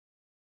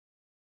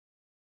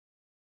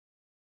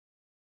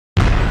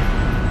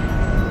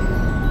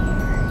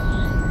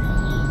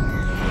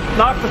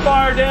the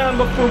fire down,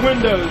 look for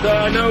windows.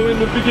 I know in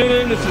the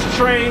beginning this is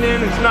training,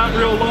 it's not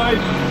real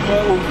life,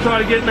 but we'll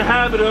try to get in the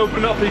habit of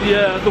opening up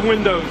the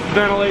windows,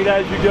 ventilate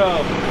as you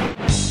go.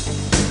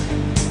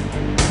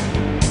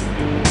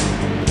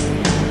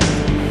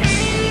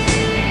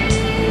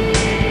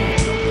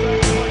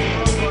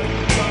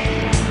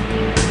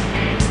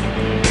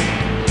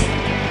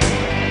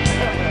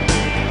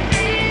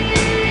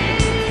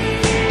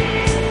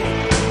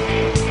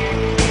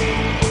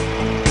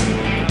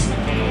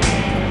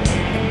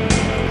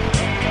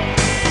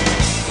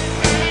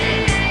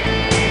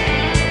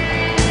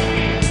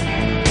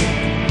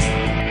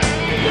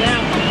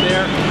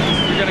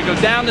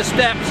 Down the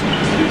steps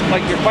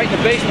like you're fighting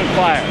a basement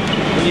fire.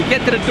 When you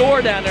get to the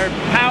door down there,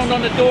 pound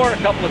on the door a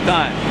couple of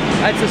times.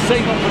 That's a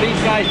signal for these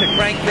guys to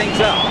crank things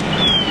up.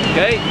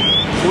 Okay?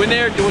 Go in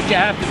there, do what you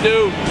have to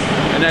do,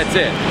 and that's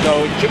it.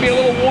 So it should be a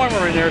little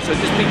warmer in there, so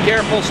just be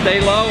careful,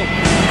 stay low.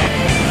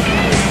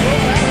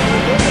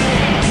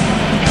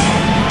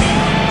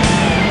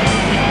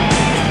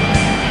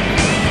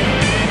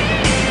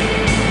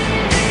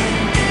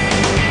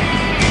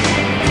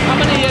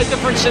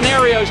 Different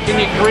scenarios can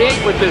you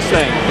create with this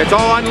thing? It's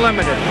all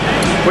unlimited.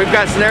 We've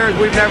got scenarios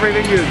we've never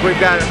even used. We've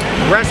got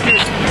rescue,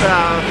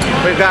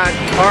 we've got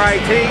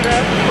RIT,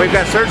 we've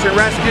got search and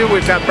rescue,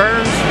 we've got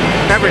burns,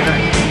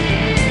 everything.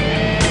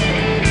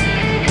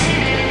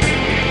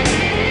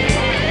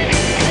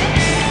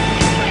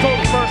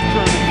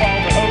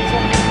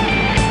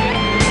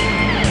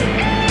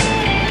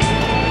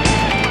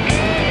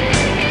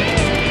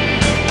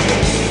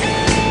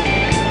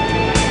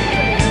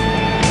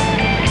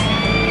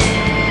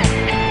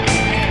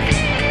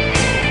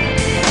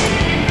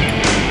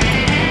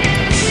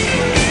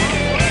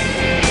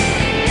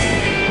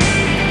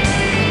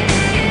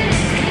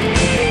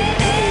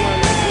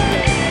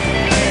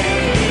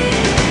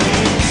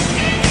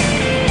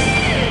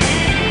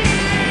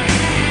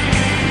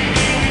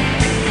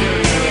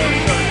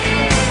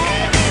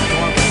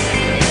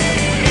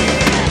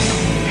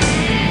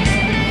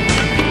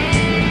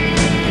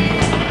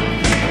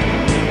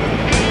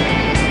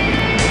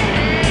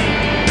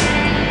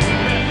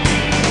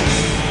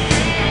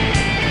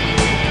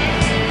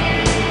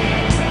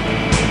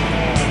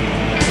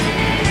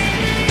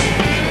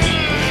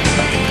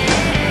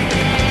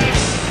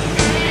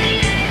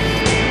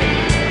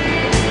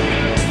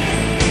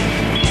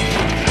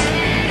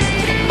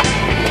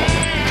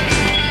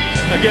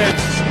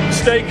 Again,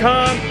 stay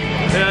calm.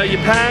 You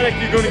panic,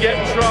 you're going to get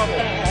in trouble.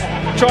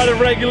 Try to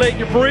regulate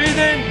your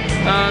breathing.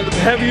 The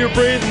heavier you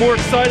breathe, the more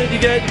excited you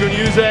get. You're going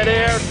to use that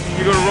air.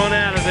 You're going to run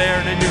out of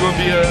there, and then you're going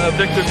to be a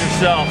victim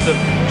yourself. So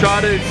try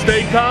to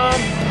stay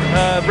calm,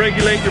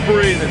 regulate your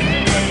breathing.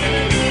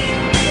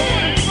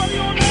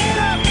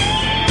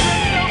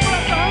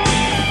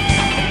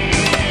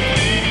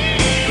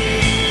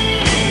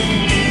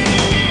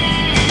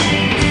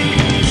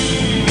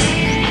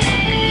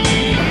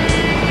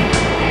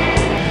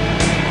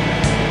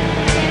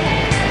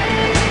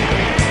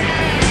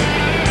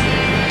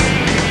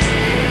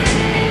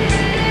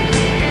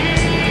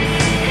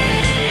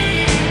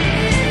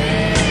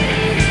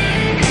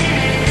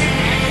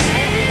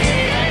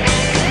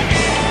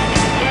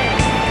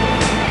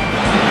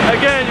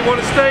 Again, you want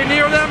to stay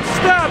near them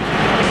steps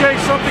in case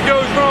something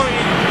goes wrong.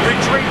 You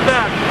retreat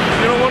back.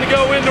 You don't want to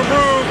go in the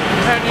room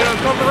and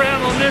come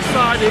around on this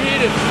side to heat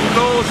it.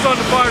 So all of a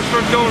sudden the fire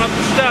starts going up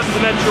the steps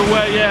and that's your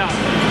way out.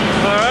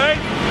 All right?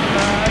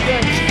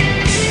 Again.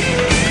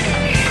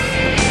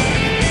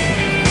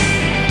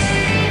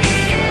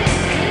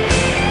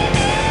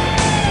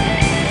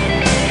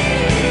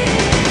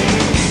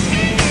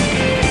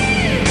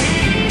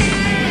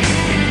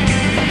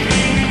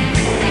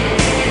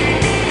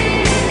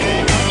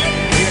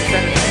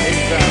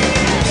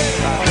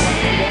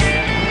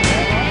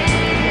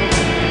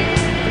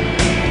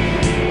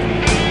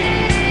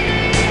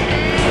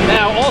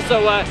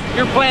 Also,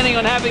 you're planning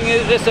on having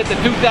this at the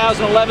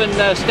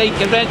 2011 State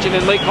Convention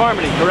in Lake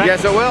Harmony, correct?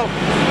 Yes, it will.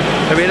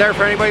 I'll be there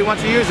for anybody who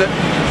wants to use it.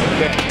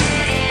 Okay.